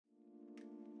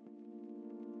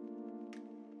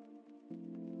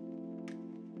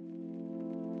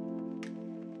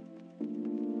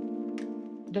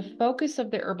the focus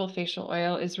of the herbal facial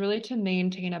oil is really to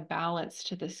maintain a balance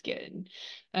to the skin.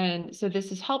 And so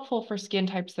this is helpful for skin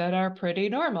types that are pretty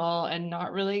normal and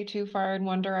not really too far in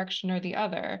one direction or the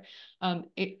other.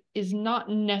 It is not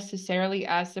necessarily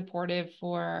as supportive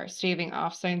for staving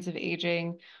off signs of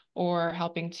aging or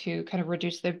helping to kind of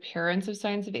reduce the appearance of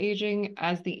signs of aging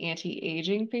as the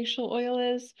anti-aging facial oil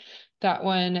is. That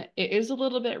one, it is a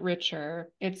little bit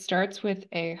richer. It starts with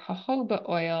a jojoba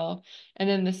oil and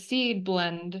then the seed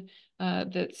blend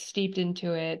that's steeped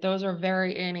into it. Those are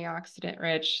very antioxidant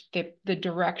rich. The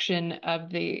direction of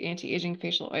the anti-aging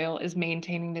facial oil is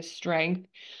maintaining the strength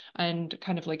and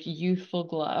kind of like youthful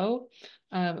glow.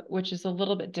 Which is a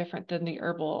little bit different than the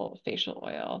herbal facial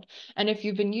oil. And if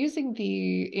you've been using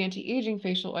the anti-aging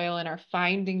facial oil and are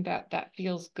finding that that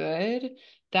feels good,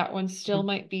 that one still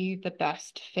might be the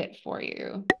best fit for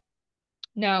you.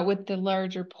 Now, with the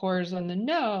larger pores on the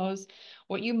nose,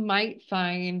 what you might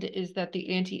find is that the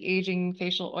anti-aging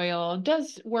facial oil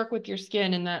does work with your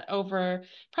skin in that over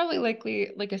probably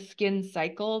likely like a skin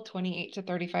cycle, 28 to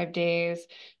 35 days,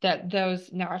 that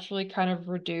those naturally kind of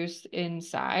reduce in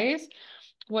size.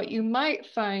 What you might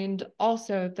find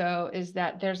also, though, is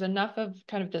that there's enough of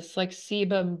kind of this like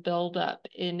sebum buildup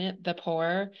in the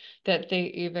pore that they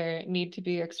either need to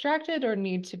be extracted or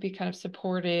need to be kind of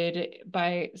supported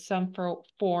by some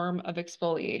form of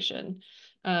exfoliation.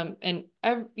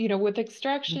 With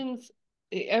extractions,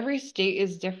 every state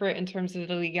is different in terms of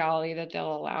the legality that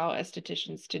they'll allow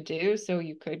estheticians to do. So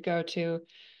you could go to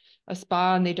a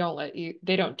spa and they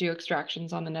don't do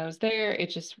extractions on the nose there.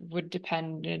 It just would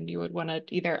depend, and you would want to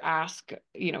either ask,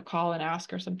 call and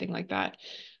ask or something like that.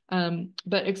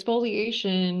 But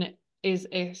exfoliation is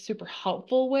a super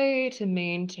helpful way to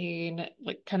maintain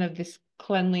like kind of this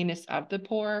cleanliness of the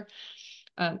pore.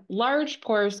 Large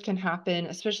pores can happen,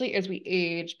 especially as we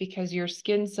age, because your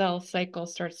skin cell cycle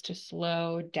starts to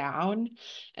slow down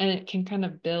and it can kind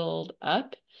of build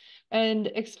up.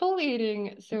 And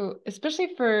exfoliating, so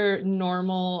especially for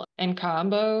normal and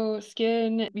combo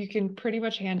skin, you can pretty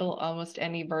much handle almost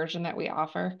any version that we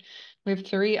offer. We have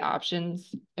three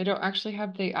options. I don't actually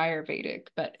have the Ayurvedic,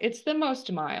 but it's the most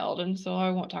mild, and so I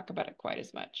won't talk about it quite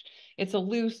as much. It's a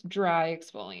loose, dry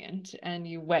exfoliant, and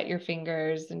you wet your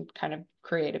fingers and kind of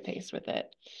create a paste with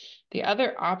it. The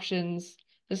other options,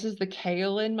 this is the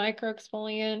kaolin micro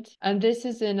exfoliant, and this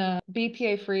is in a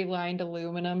BPA-free lined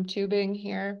aluminum tubing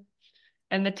here.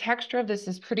 And the texture of this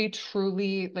is pretty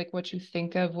truly like what you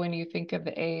think of when you think of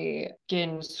a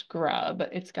skin scrub.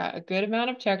 It's got a good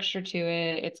amount of texture to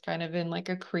it. It's kind of in like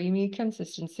a creamy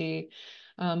consistency.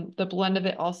 The blend of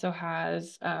it also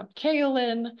has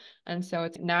kaolin, and so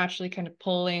it's naturally kind of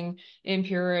pulling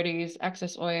impurities,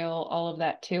 excess oil, all of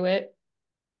that to it.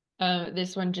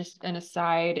 This one, just an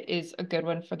aside, is a good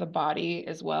one for the body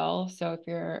as well. So if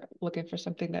you're looking for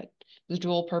something that is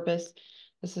dual purpose,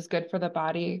 this is good for the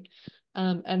body.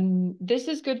 And this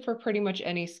is good for pretty much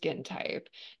any skin type.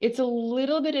 It's a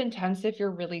little bit intense if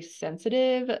you're really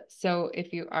sensitive. So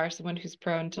if you are someone who's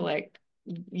prone to like,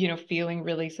 feeling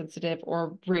really sensitive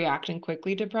or reacting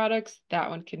quickly to products, that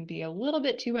one can be a little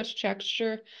bit too much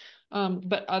texture.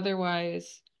 But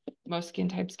otherwise, most skin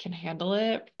types can handle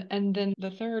it. And then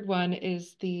the third one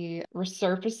is the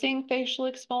resurfacing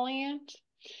facial exfoliant.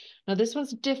 Now, this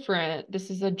one's different.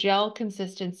 This is a gel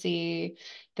consistency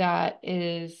that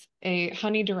is a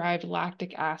honey-derived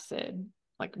lactic acid,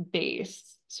 like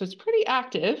base. So it's pretty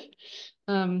active.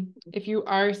 If you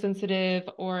are sensitive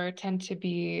or tend to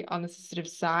be on the sensitive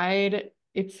side,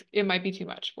 it might be too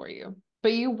much for you.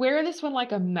 But you wear this one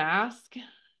like a mask.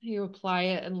 You apply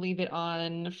it and leave it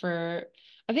on for,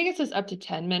 I think it says up to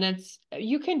 10 minutes.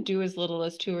 You can do as little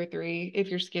as two or three if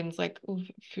your skin's like, "Ooh,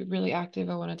 if you're really active,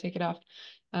 I want to take it off."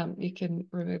 You can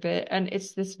remove it. And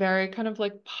it's this very kind of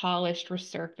like polished,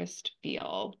 resurfaced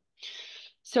feel.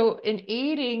 So in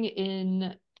aiding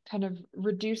in kind of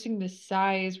reducing the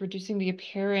size, reducing the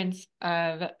appearance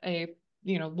of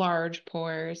large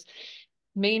pores,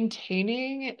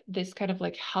 maintaining this kind of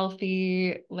like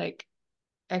healthy, like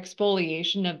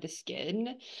exfoliation of the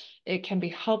skin, it can be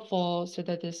helpful so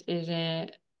that this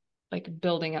isn't like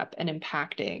building up and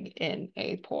impacting in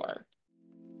a pore.